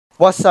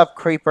What's up,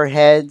 creeper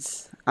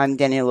heads? I'm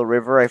Daniel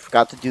River. I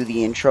forgot to do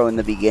the intro in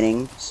the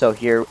beginning, so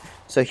here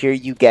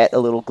you get a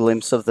little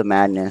glimpse of the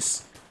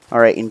madness. All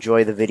right,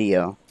 enjoy the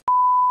video.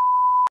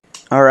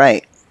 All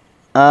right.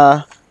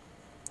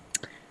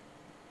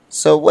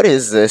 So what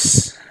is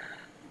this?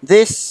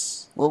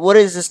 What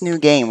is this new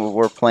game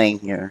we're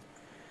playing here?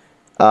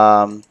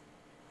 Let's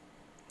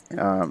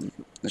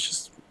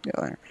just go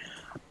there.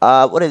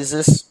 What is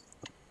this?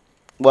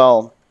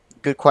 Well,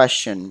 good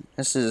question.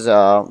 This is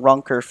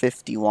Runker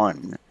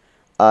 51.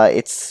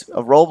 It's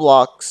a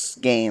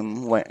Roblox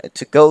game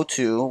to go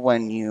to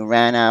when you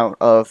ran out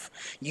of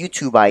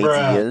YouTube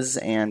ideas,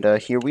 and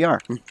here we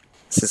are.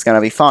 This is gonna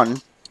be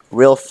fun,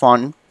 real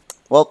fun.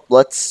 Well,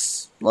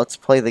 let's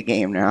play the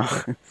game now.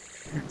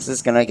 This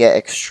is gonna get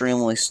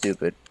extremely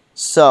stupid.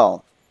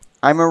 So,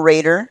 I'm a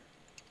raider.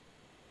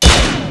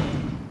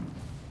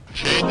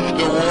 Change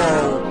the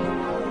world.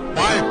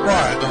 My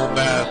final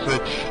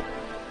message.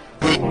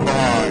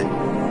 Goodbye.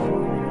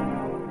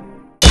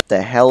 What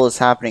the hell is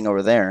happening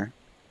over there?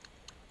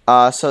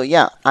 So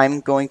yeah,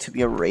 I'm going to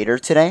be a raider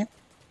today,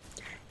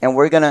 and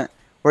we're gonna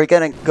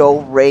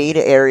go raid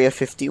Area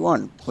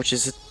 51, which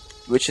is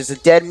a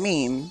dead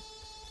meme.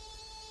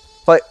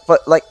 But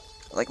like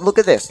look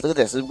at this, We're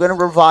gonna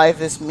revive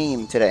this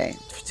meme today.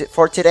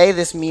 For today,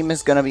 this meme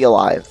is gonna be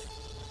alive,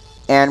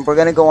 and we're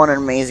gonna go on an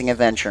amazing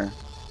adventure.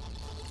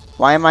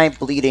 Why am I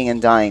bleeding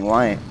and dying?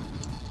 Why?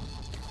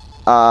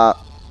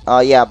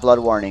 Yeah, blood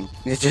warning.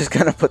 You're just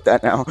gonna put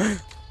that now.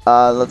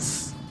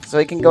 So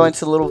we can go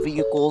into little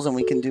vehicles and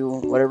we can do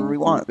whatever we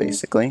want,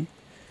 basically.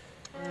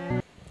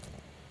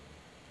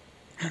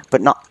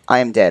 But not, I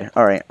am dead.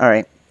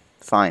 Alright,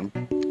 fine.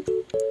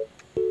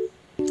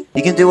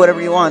 You can do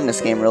whatever you want in this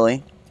game,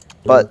 really.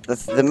 But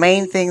the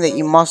main thing that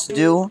you must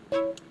do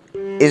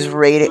is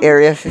raid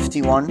Area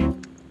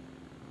 51.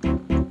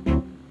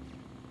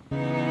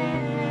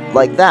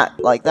 Like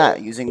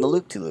that, using the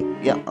loop-to-loop.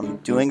 Yeah, I'm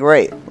doing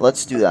great.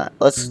 Let's do that.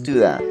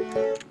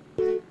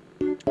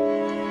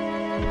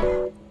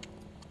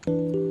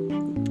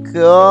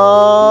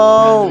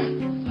 Go!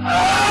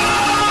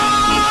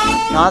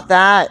 Not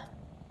that!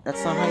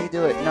 That's not how you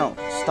do it. No,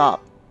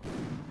 stop.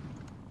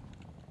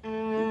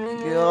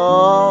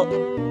 Go!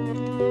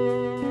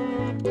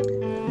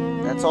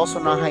 That's also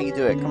not how you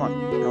do it. Come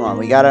on.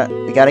 We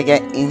gotta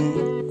get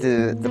in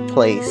the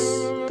place.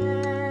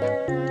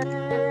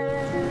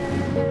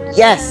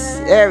 Yes!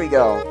 There we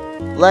go.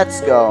 Let's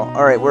go.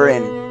 Alright, we're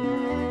in.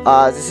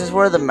 This is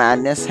where the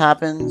madness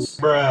happens.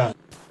 Bruh.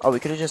 Oh, we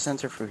could have just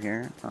entered through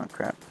here. Oh,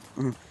 crap.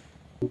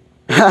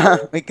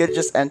 We could have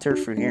just entered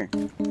through here.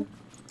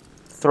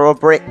 Throw a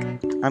brick.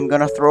 I'm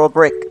gonna throw a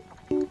brick.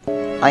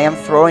 I am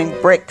throwing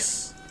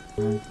bricks.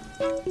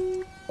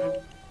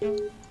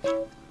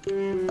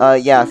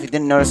 Yeah, if you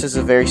didn't notice, this is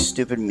a very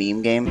stupid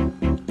meme game.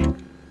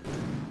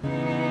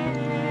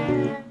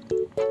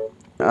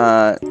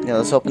 Yeah,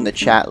 let's open the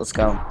chat. Let's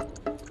go.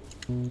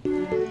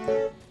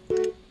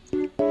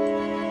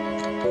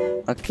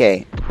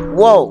 Okay.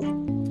 Whoa!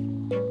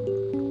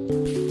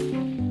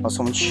 Oh,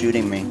 someone's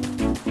shooting me.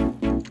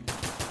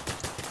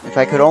 If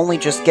I could only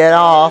just get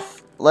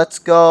off. Let's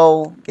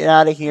go. Get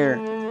out of here.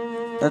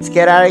 Let's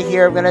get out of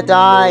here. I'm gonna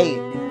die.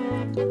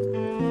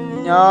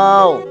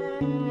 No.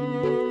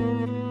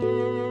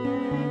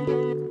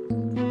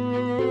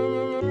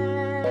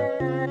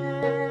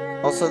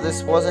 Also,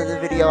 this wasn't the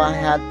video I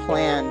had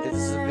planned. This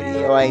is a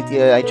video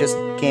idea I just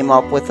came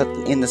up with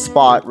in the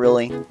spot,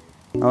 really.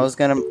 I was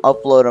gonna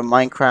upload a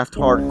Minecraft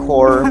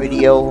hardcore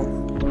video,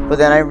 but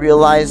then I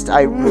realized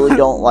I really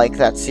don't like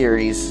that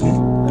series.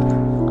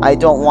 I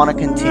don't want to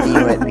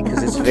continue it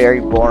because it's very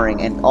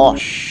boring and oh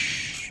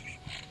shh.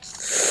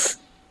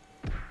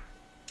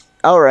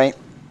 Alright,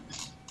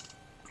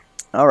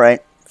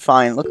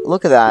 fine.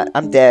 Look at that.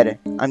 I'm dead.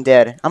 I'm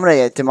gonna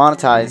get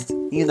demonetized,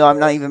 even though I'm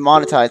not even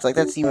monetized. Like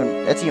that's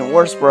even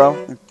worse, bro.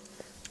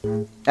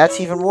 That's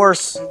even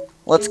worse.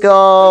 Let's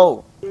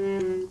go.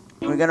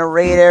 We're gonna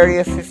raid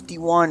Area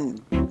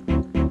 51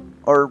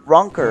 or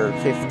Runker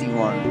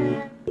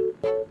 51.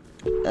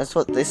 That's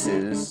what this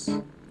is.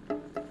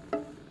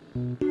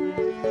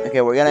 Okay,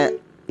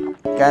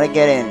 gotta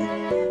get in.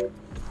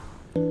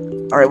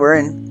 Alright, we're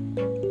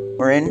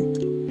in.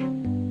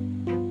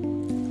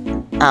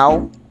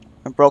 Ow.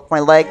 I broke my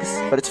legs,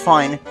 but it's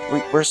fine.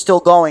 We're still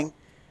going.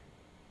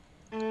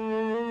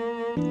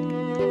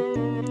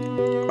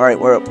 Alright,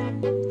 we're up.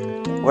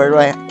 Where do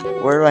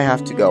I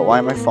have to go? Why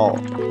am I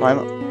falling?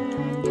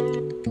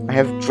 I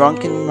have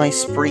drunken my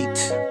spreet.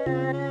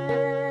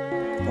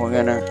 We're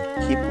gonna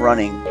keep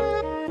running.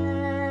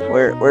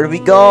 Where do we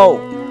go?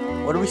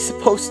 What are we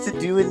supposed to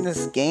do in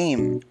this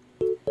game?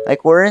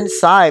 Like, we're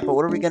inside, but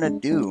what are we gonna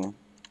do?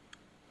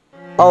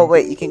 Oh,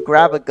 wait, you can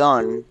grab a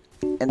gun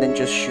and then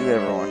just shoot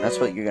everyone. That's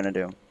what you're gonna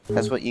do.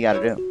 That's what you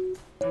gotta do.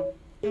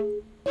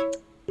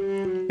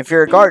 If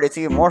you're a guard, it's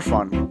even more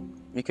fun.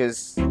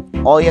 Because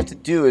all you have to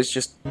do is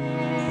just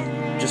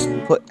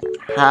put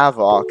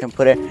havoc and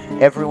put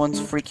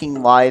everyone's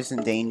freaking lives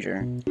in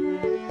danger.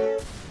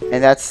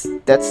 And that's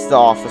the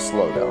office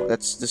logo.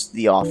 That's just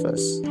the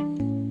office.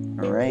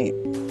 Alright.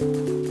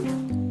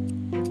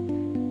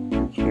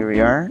 we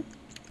are.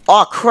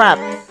 Oh, crap!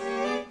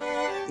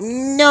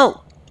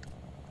 No!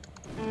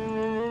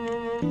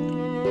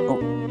 Oh.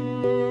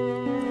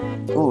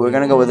 Ooh, we're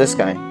gonna go with this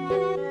guy.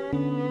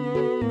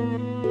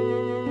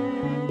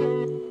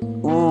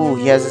 Ooh,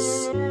 he has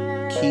his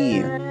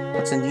key.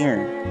 What's in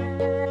here?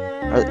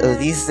 Are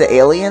these the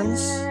aliens?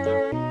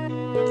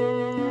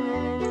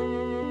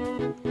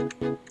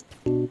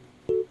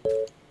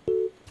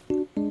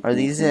 Are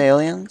these the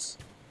aliens?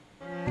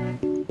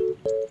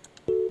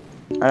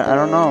 I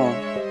don't know.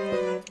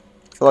 I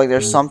feel like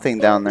there's something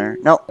down there.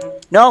 No!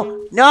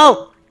 No!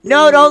 No!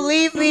 No! Don't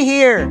leave me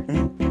here!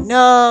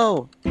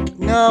 No!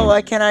 No!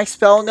 Why can't I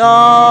spell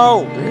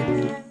no?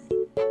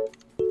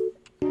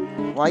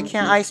 Why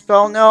can't I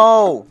spell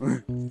no?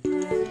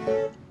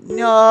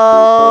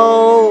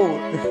 No!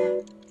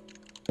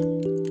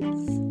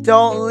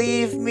 Don't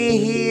leave me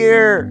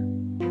here!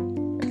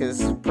 Okay, this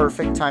is a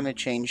perfect time to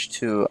change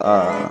to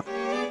a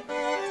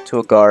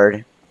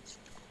guard.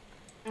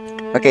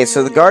 Okay,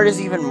 so the guard is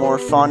even more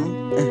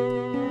fun.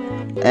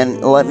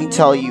 And let me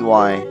tell you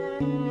why.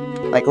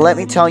 Like, let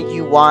me tell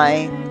you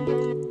why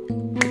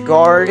the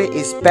guard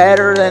is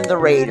better than the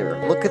raider.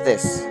 Look at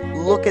this.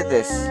 Look at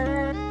this.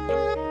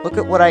 Look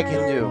at what I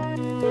can do.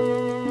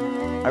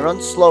 I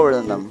run slower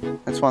than them.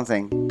 That's one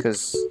thing,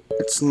 because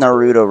it's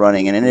Naruto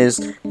running, and it is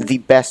the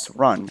best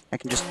run. I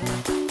can just...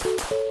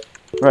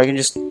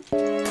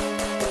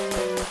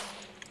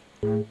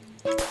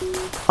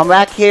 Come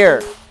back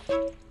here!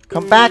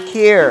 Come back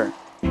here!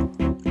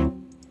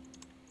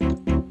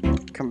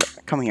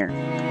 Come here.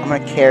 I'm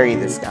gonna carry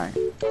this guy.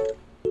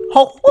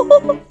 Oh!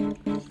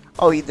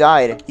 Oh, he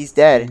died. He's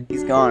dead.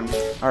 He's gone.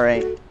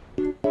 Alright.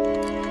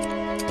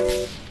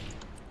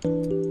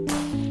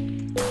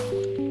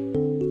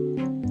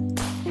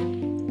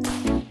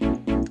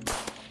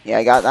 Yeah,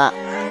 I got that.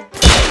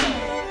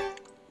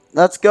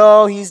 Let's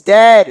go. He's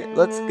dead.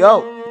 Let's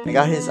go. I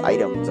got his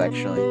items,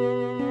 actually.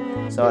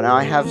 So now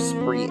I have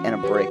spree and a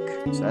brick.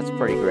 So that's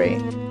pretty great.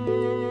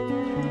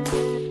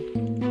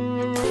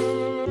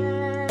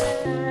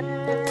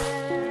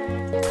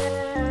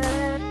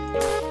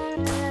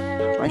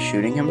 Am I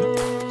shooting him?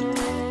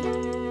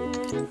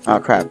 Oh,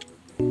 crap.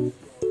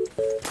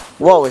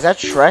 Whoa, is that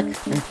Shrek?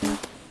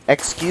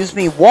 Excuse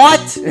me,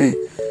 what?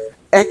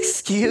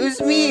 Excuse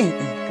me?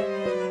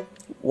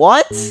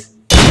 What?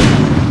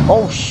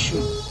 Oh,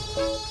 shoot.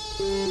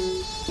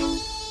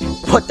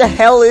 What the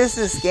hell is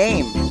this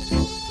game?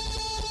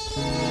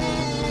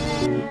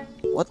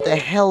 What the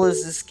hell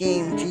is this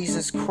game?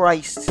 Jesus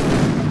Christ.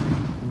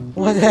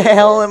 What the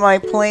hell am I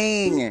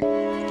playing?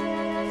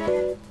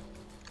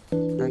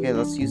 Okay,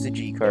 let's use the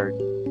G card.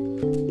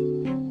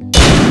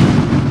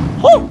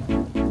 Oh!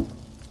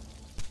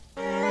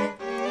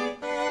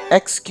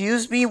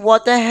 Excuse me,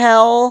 what the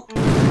hell?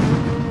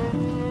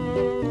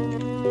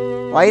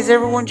 Why is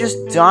everyone just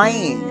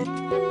dying?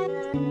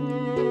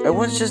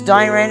 Everyone's just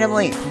dying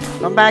randomly.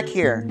 Come back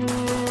here.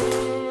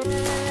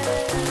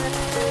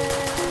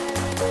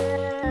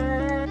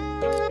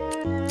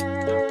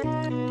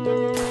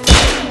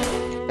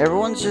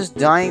 Everyone's just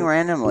dying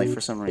randomly for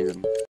some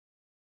reason.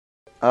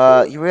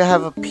 You really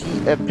have a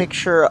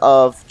picture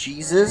of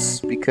Jesus,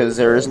 because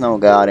there is no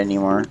God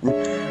anymore.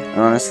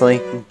 Honestly,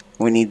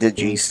 we need the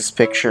Jesus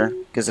picture,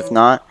 because if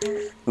not,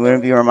 we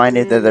wouldn't be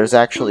reminded that there's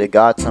actually a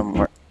God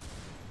somewhere.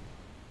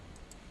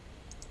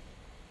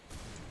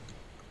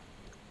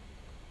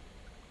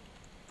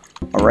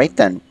 Alright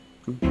then.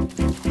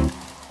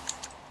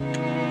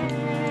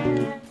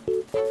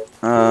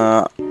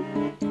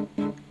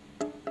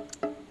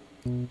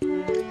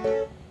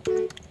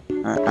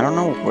 I don't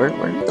know where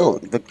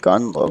did the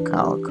gun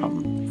locale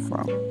come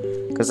from,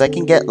 because I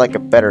can get like a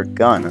better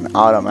gun, an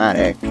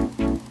automatic.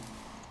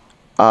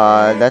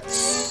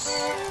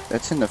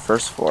 That's in the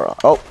first floor.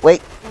 Oh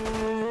wait,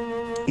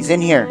 he's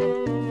in here.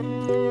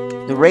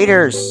 The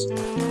raiders.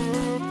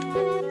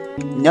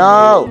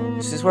 No,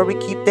 this is where we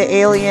keep the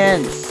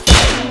aliens.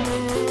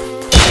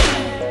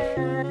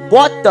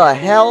 What the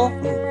hell?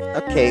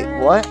 Okay,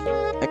 what?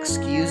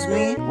 Excuse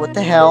me? What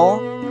the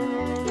hell?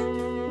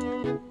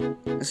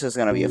 This is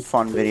gonna be a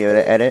fun video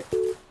to edit.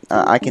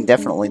 I can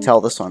definitely tell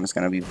this one is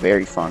gonna be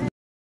very fun.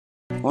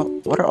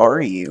 What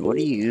are you? What are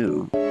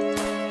you?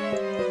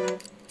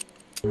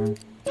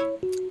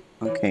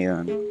 Okay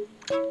then.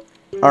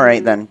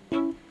 Alright then.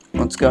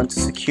 Let's go into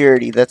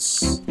security.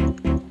 That's...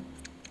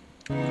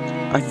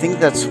 I think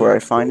that's where I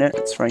find it.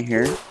 It's right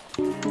here.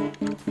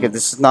 Okay,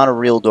 this is not a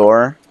real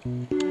door.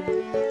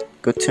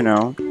 Good to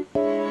know.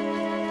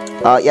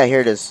 Yeah, here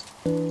it is.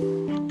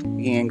 You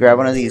can grab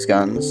one of these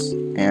guns,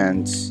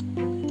 and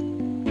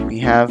we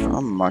have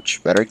a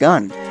much better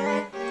gun.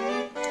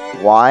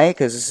 Why?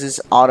 Because this is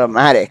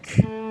automatic.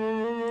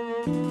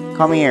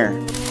 Come here.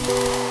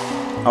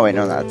 Oh wait,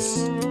 no,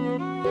 that's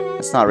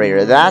not a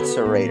raider. That's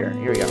a raider.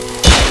 Here we go.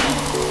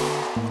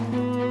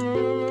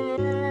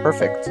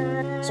 Perfect.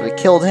 So we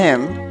killed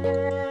him.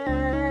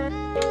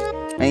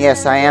 And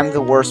yes, I am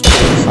the worst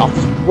police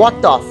officer.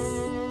 What the f...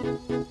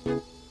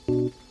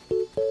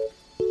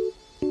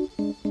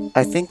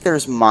 I think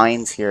there's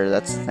mines here,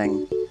 that's the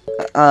thing.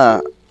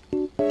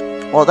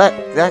 Well,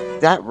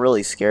 that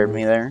really scared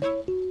me there.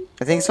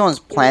 I think someone's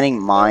planting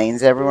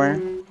mines everywhere.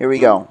 Here we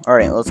go.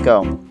 Alright, let's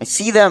go. I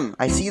see them!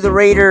 I see the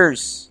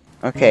raiders!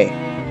 Okay.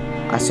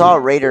 I saw a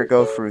raider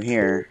go through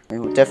here.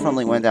 It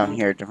definitely went down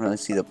here. Definitely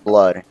see the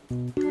blood.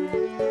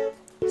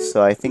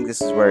 So I think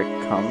this is where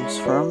it comes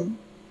from.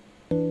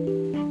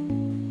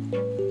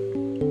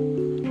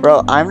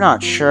 Bro, I'm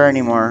not sure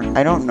anymore.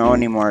 I don't know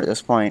anymore at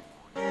this point.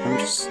 I'm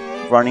just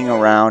running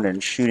around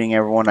and shooting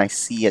everyone I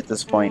see at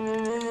this point.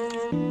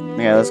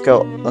 Yeah, let's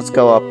go. Let's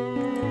go up.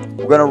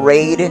 We're gonna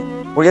raid.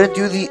 We're gonna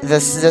do the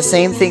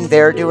same thing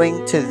they're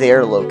doing to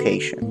their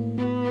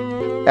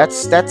location. That's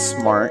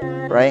smart,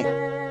 right?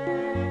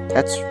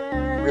 That's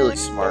really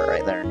smart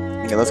right there.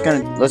 Okay, let's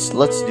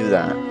do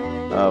that.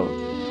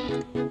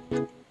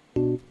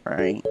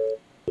 Alright.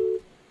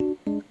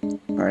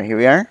 Alright, here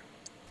we are.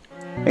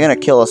 They're gonna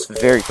kill us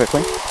very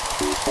quickly.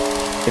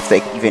 If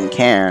they even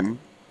can.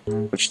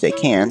 Which they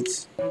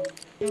can't.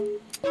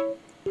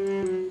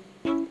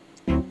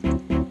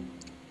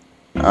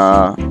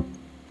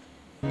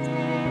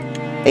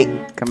 Hey,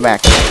 come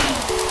back.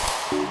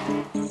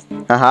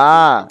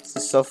 Haha! This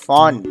is so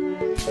fun!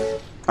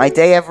 My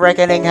day of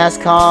reckoning has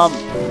come!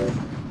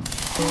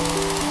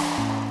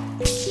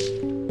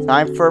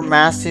 Time for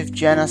massive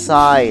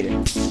genocide!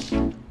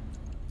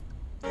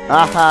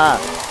 Haha!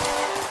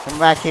 Come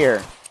back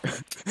here!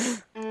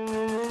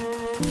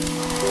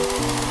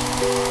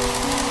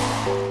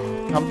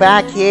 Come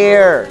back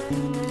here!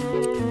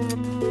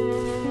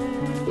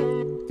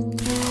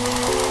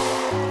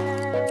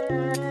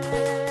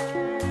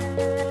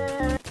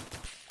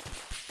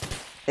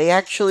 They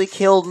actually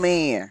killed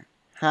me!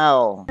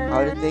 How?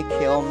 How did they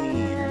kill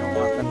me? I don't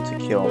want them to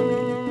kill me.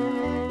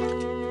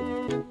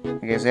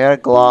 Okay, so I got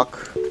a Glock.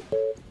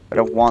 I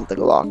don't want the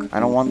Glock. I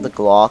don't want the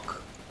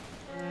Glock.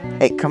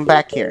 Hey, come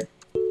back here.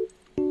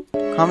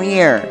 Come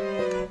here!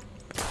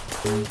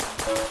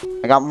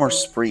 I got more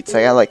spreets.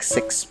 I got like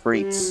 6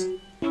 spreets.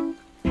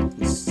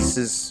 This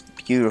is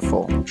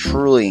beautiful.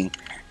 Truly,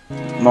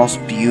 the most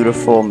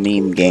beautiful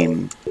meme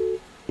game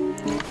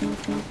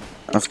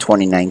of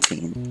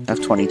 2019. Of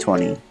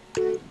 2020.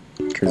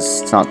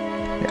 Because it's not...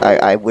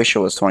 I wish it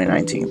was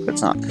 2019, but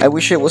it's not. I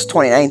wish it was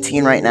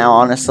 2019 right now,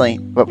 honestly.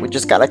 But we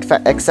just gotta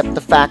accept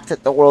the fact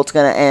that the world's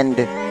gonna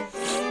end.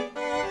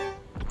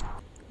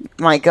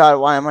 My god,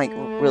 why am I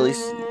really...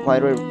 Why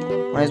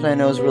is my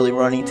nose really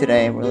running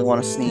today? I really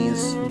want to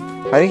sneeze.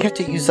 Why do you have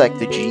to use, like,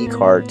 the G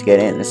card to get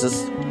in? This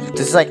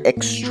is like,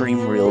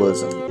 extreme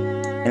realism.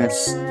 And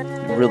it's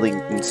really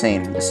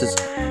insane. This is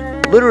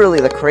literally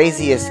the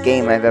craziest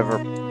game I've ever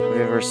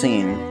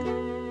seen.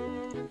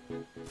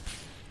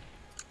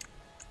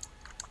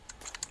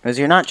 Because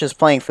you're not just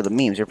playing for the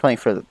memes, you're playing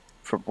for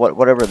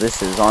whatever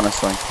this is,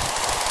 honestly.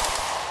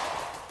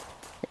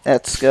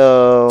 Let's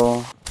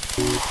go.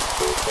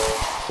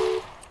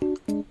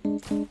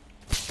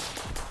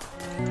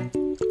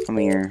 Come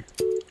here.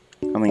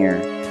 Come here.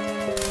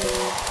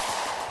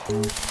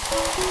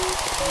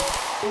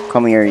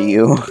 Come here,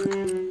 you.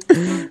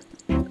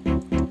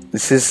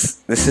 This is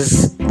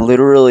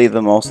literally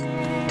the most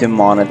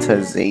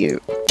demonetization.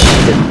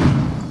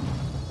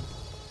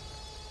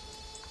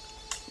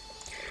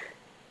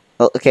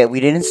 Okay, we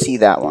didn't see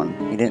that one.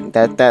 You didn't.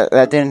 That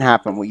didn't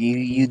happen.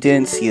 You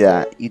didn't see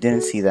that. You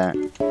didn't see that.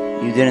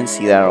 You didn't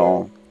see that at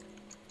all.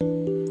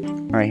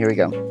 All right, here we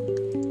go.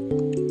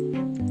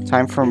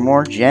 Time for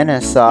more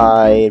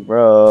genocide,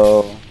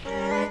 bro.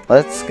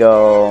 Let's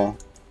go.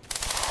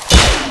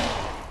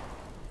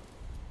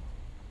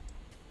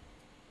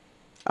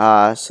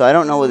 So I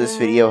don't know what this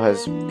video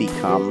has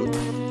become.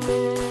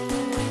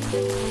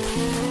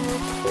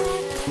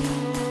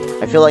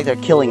 I feel like they're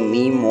killing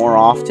me more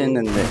often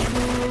than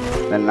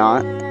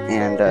not,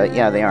 and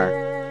yeah, they are.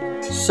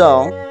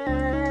 So,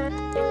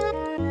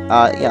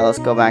 yeah, let's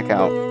go back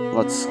out.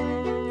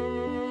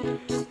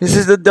 This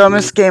is the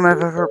dumbest game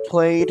I've ever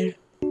played.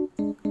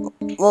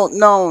 Well,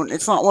 no,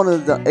 it's not one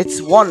of the.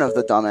 It's one of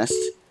the dumbest.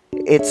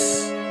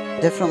 It's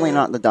definitely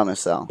not the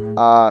dumbest though.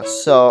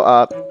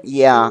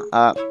 Yeah.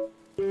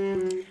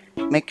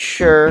 Make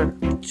sure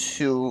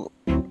to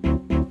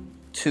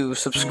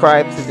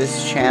subscribe to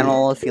this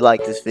channel if you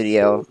like this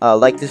video.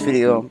 Like this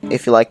video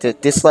if you liked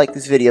it. Dislike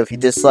this video if you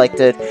disliked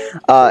it.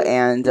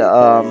 And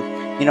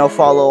you know,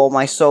 follow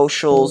my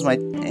socials,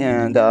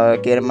 and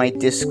get in my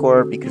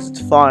Discord because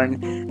it's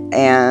fun.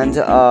 And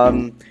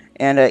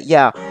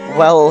yeah.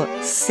 Well,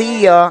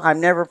 see ya. I'm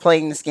never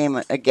playing this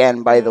game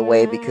again, by the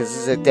way, because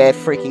it's a dead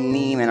freaking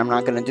meme, and I'm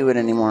not gonna do it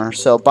anymore.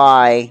 So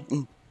bye.